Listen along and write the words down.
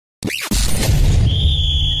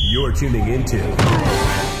You're tuning into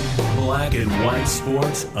Black and White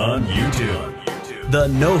Sports on YouTube. The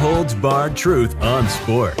no-holds-barred truth on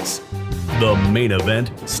sports. The main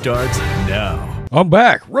event starts now. I'm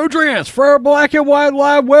back. Rodrance for Black and White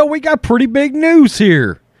Live. Well, we got pretty big news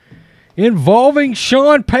here involving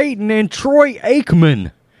Sean Payton and Troy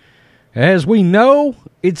Aikman. As we know,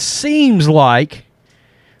 it seems like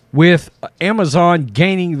with Amazon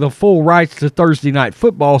gaining the full rights to Thursday Night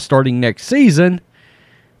Football starting next season,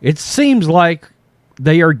 it seems like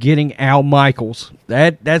they are getting Al Michaels.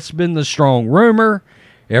 That's been the strong rumor.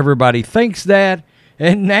 Everybody thinks that.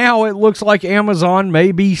 And now it looks like Amazon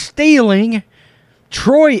may be stealing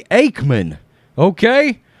Troy Aikman.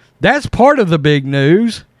 Okay? That's part of the big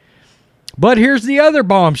news. But here's the other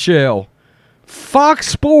bombshell. Fox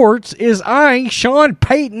Sports is eyeing Sean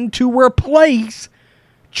Payton to replace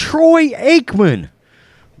Troy Aikman.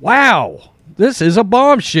 Wow. This is a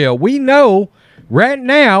bombshell. We know right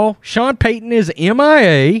now Sean Payton is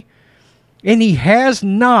MIA, and he has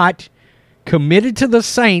not committed to the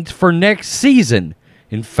Saints for next season.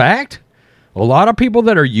 In fact, a lot of people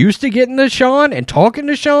that are used to getting to Sean and talking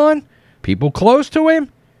to Sean, people close to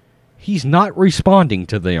him, he's not responding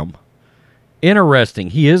to them. Interesting.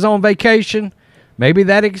 He is on vacation. Maybe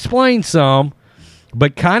that explains some.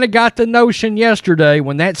 But kind of got the notion yesterday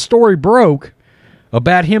when that story broke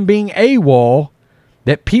about him being AWOL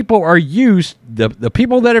that people are used, the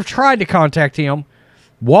people that have tried to contact him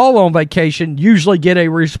while on vacation usually get a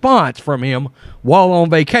response from him while on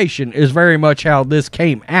vacation is very much how this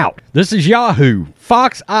came out. This is Yahoo.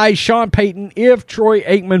 Fox eyes Sean Payton if Troy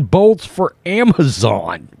Aikman bolts for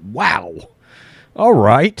Amazon. Wow. All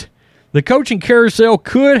right. The coaching carousel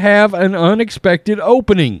could have an unexpected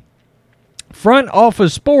opening. Front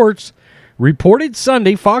Office Sports reported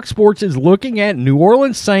Sunday Fox Sports is looking at New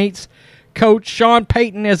Orleans Saints coach Sean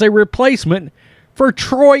Payton as a replacement for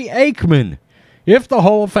Troy Aikman if the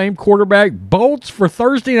Hall of Fame quarterback bolts for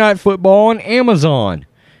Thursday Night Football on Amazon.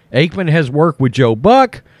 Aikman has worked with Joe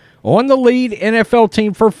Buck on the lead NFL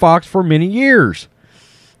team for Fox for many years.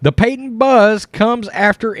 The Payton buzz comes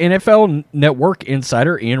after NFL Network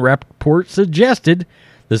insider Ian Rappaport suggested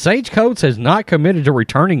the Saints coach has not committed to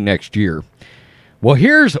returning next year. Well,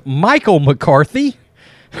 here's Michael McCarthy,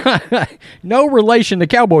 no relation to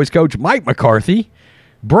Cowboys coach Mike McCarthy,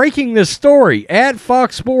 breaking this story. At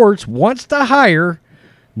Fox Sports wants to hire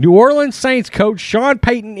New Orleans Saints coach Sean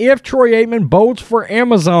Payton if Troy Aikman bolts for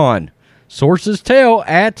Amazon. Sources tell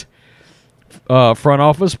at Front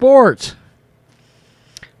Office Sports.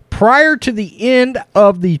 Prior to the end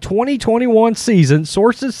of the 2021 season,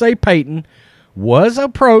 sources say Payton was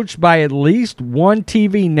approached by at least one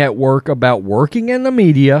TV network about working in the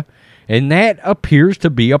media, and that appears to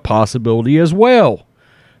be a possibility as well.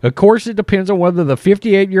 Of course, it depends on whether the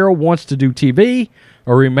 58-year-old wants to do TV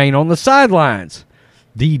or remain on the sidelines.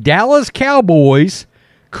 The Dallas Cowboys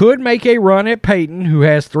could make a run at Payton, who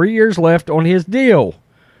has 3 years left on his deal,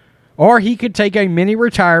 or he could take a mini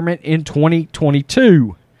retirement in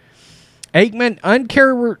 2022. Aikman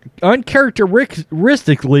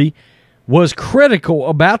uncharacteristically was critical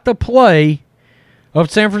about the play of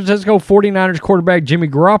San Francisco 49ers quarterback Jimmy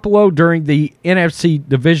Garoppolo during the NFC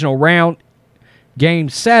divisional round game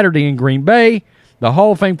Saturday in Green Bay. The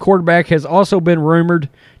Hall of Fame quarterback has also been rumored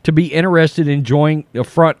to be interested in joining the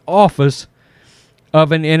front office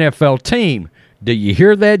of an NFL team. Do you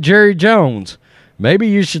hear that, Jerry Jones? Maybe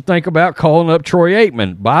you should think about calling up Troy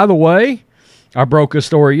Aikman. By the way, I broke a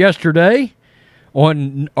story yesterday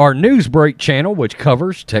on our Newsbreak channel, which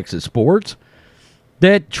covers Texas sports,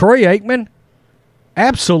 that Troy Aikman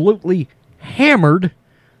absolutely hammered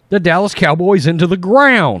the Dallas Cowboys into the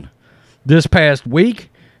ground this past week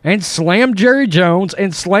and slammed Jerry Jones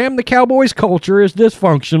and slammed the Cowboys culture as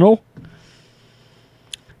dysfunctional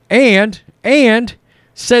and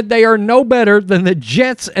said they are no better than the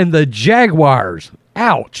Jets and the Jaguars.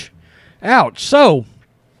 Ouch. Ouch. So,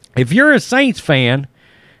 if you're a Saints fan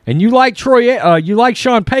and you like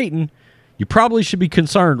Sean Payton, you probably should be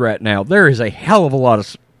concerned right now. There is a hell of a lot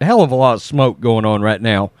of smoke going on right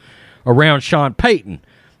now around Sean Payton.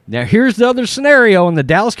 Now, here's the other scenario, and the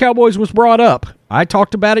Dallas Cowboys was brought up. I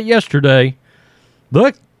talked about it yesterday.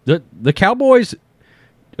 Look, the Cowboys,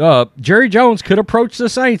 Jerry Jones could approach the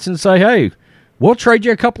Saints and say, hey, we'll trade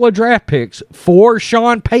you a couple of draft picks for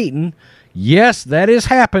Sean Payton. Yes, that has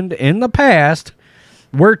happened in the past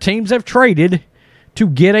where teams have traded to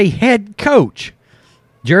get a head coach.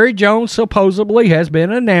 Jerry Jones supposedly has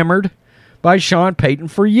been enamored by Sean Payton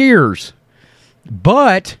for years.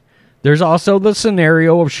 But there's also the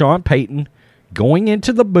scenario of Sean Payton going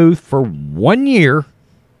into the booth for 1 year,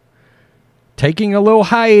 taking a little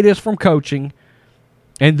hiatus from coaching,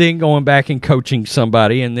 and then going back and coaching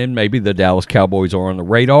somebody, and then maybe the Dallas Cowboys are on the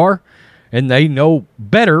radar, and they know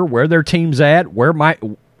better where their team's at,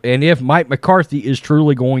 and if Mike McCarthy is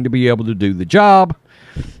truly going to be able to do the job.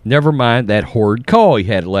 Never mind that horrid call he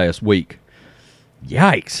had last week.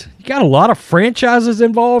 Yikes. You got a lot of franchises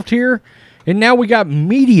involved here, and now we got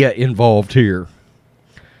media involved here.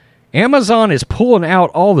 Amazon is pulling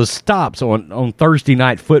out all the stops on Thursday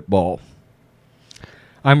Night Football.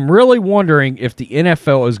 I'm really wondering if the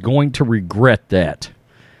NFL is going to regret that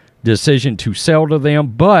decision to sell to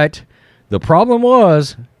them, but the problem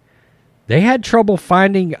was they had trouble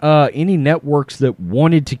finding any networks that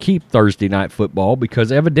wanted to keep Thursday Night Football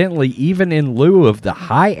because evidently, even in lieu of the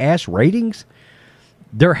high-ass ratings,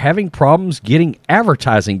 they're having problems getting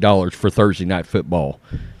advertising dollars for Thursday Night Football.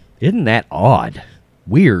 Isn't that odd?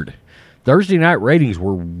 Weird. Thursday night ratings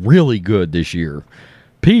were really good this year.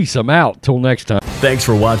 Peace. I'm out. Till next time. Thanks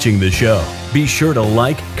for watching the show. Be sure to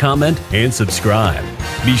like, comment, and subscribe.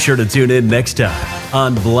 Be sure to tune in next time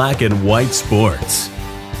on Black and White Sports.